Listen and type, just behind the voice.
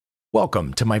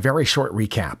Welcome to my very short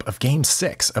recap of Game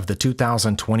 6 of the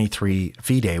 2023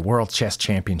 FIDE World Chess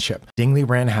Championship.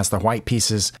 Liren has the white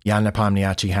pieces, Jan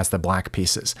Nepomniachtchi has the black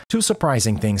pieces. Two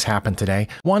surprising things happened today.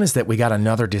 One is that we got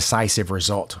another decisive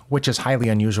result, which is highly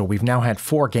unusual. We've now had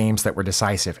 4 games that were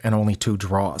decisive and only 2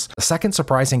 draws. The second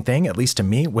surprising thing, at least to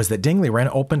me, was that Liren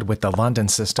opened with the London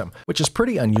system, which is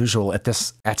pretty unusual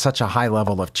at such a high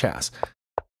level of chess.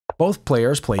 Both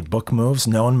players played book moves,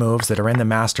 known moves that are in the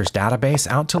Masters database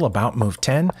out till about move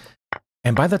 10.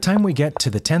 And by the time we get to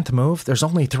the 10th move, there's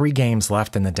only 3 games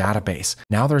left in the database.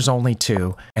 Now there's only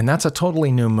 2, and that's a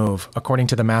totally new move according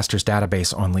to the Masters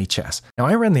database on Lichess. Now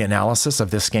I ran the analysis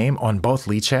of this game on both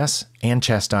Lichess and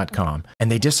chess.com,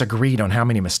 and they disagreed on how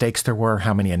many mistakes there were,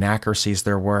 how many inaccuracies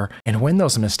there were, and when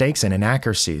those mistakes and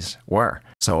inaccuracies were.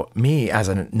 So me, as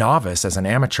a novice, as an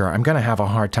amateur, I'm going to have a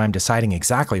hard time deciding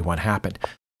exactly what happened.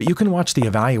 But you can watch the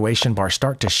evaluation bar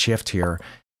start to shift here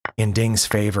in Ding's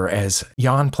favor as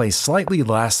Jan plays slightly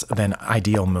less than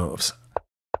ideal moves.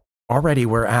 Already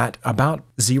we're at about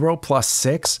 0 plus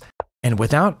 6, and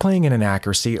without playing an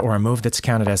inaccuracy or a move that's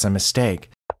counted as a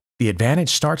mistake, the advantage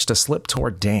starts to slip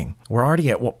toward Ding. We're already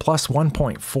at plus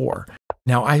 1.4.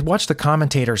 Now, I watched the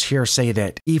commentators here say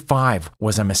that E5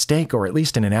 was a mistake or at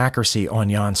least an inaccuracy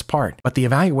on Jan's part, but the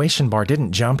evaluation bar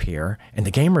didn't jump here, and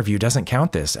the game review doesn't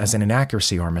count this as an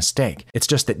inaccuracy or mistake. It's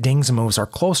just that Ding's moves are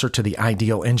closer to the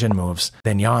ideal engine moves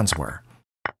than Jan's were.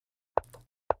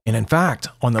 And in fact,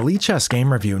 on the Lichess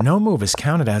game review, no move is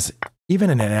counted as even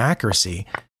an inaccuracy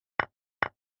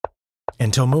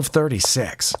until move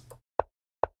 36.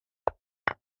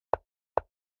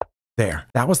 There,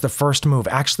 that was the first move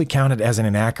actually counted as an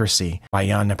inaccuracy by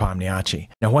Jan Nepomniachtchi.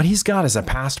 Now what he's got is a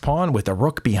passed pawn with a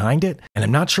rook behind it, and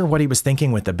I'm not sure what he was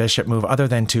thinking with the bishop move other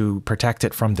than to protect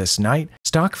it from this knight.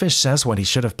 Stockfish says what he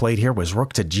should have played here was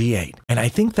rook to g8, and I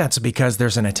think that's because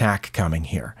there's an attack coming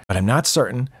here, but I'm not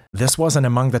certain. This wasn't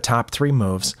among the top 3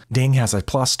 moves. Ding has a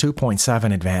plus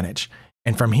 2.7 advantage,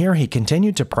 and from here he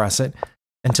continued to press it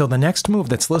until the next move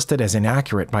that's listed as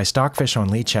inaccurate by Stockfish on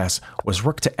Lichess was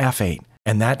rook to f8.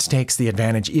 And that takes the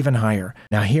advantage even higher.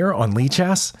 Now here on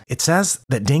Lichess, it says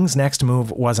that Ding's next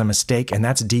move was a mistake, and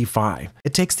that's d5.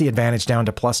 It takes the advantage down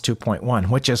to plus 2.1,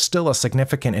 which is still a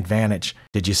significant advantage.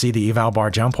 Did you see the eval bar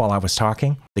jump while I was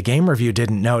talking? The game review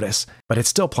didn't notice, but it's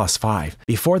still plus 5.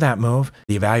 Before that move,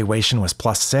 the evaluation was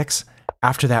plus 6.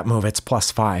 After that move, it's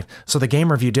plus 5, so the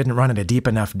game review didn't run at a deep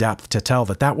enough depth to tell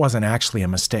that that wasn't actually a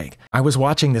mistake. I was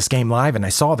watching this game live and I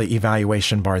saw the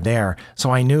evaluation bar there,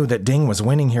 so I knew that Ding was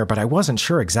winning here, but I wasn't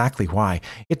sure exactly why.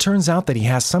 It turns out that he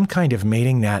has some kind of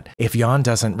mating net if Jan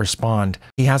doesn't respond.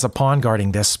 He has a pawn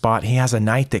guarding this spot, he has a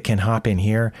knight that can hop in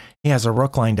here, he has a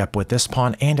rook lined up with this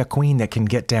pawn, and a queen that can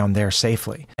get down there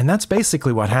safely. And that's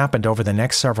basically what happened over the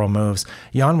next several moves.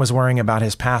 Jan was worrying about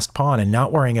his passed pawn and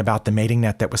not worrying about the mating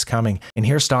net that was coming. And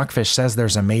here Stockfish says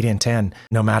there's a mate in 10,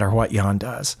 no matter what Jan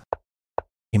does.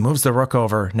 He moves the rook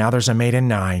over, now there's a mate in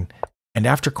 9, and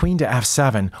after queen to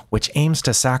f7, which aims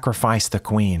to sacrifice the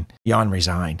queen, Jan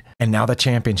resigned. And now the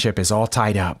championship is all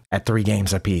tied up at 3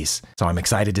 games apiece. So I'm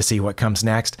excited to see what comes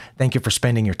next. Thank you for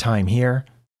spending your time here,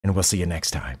 and we'll see you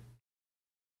next time.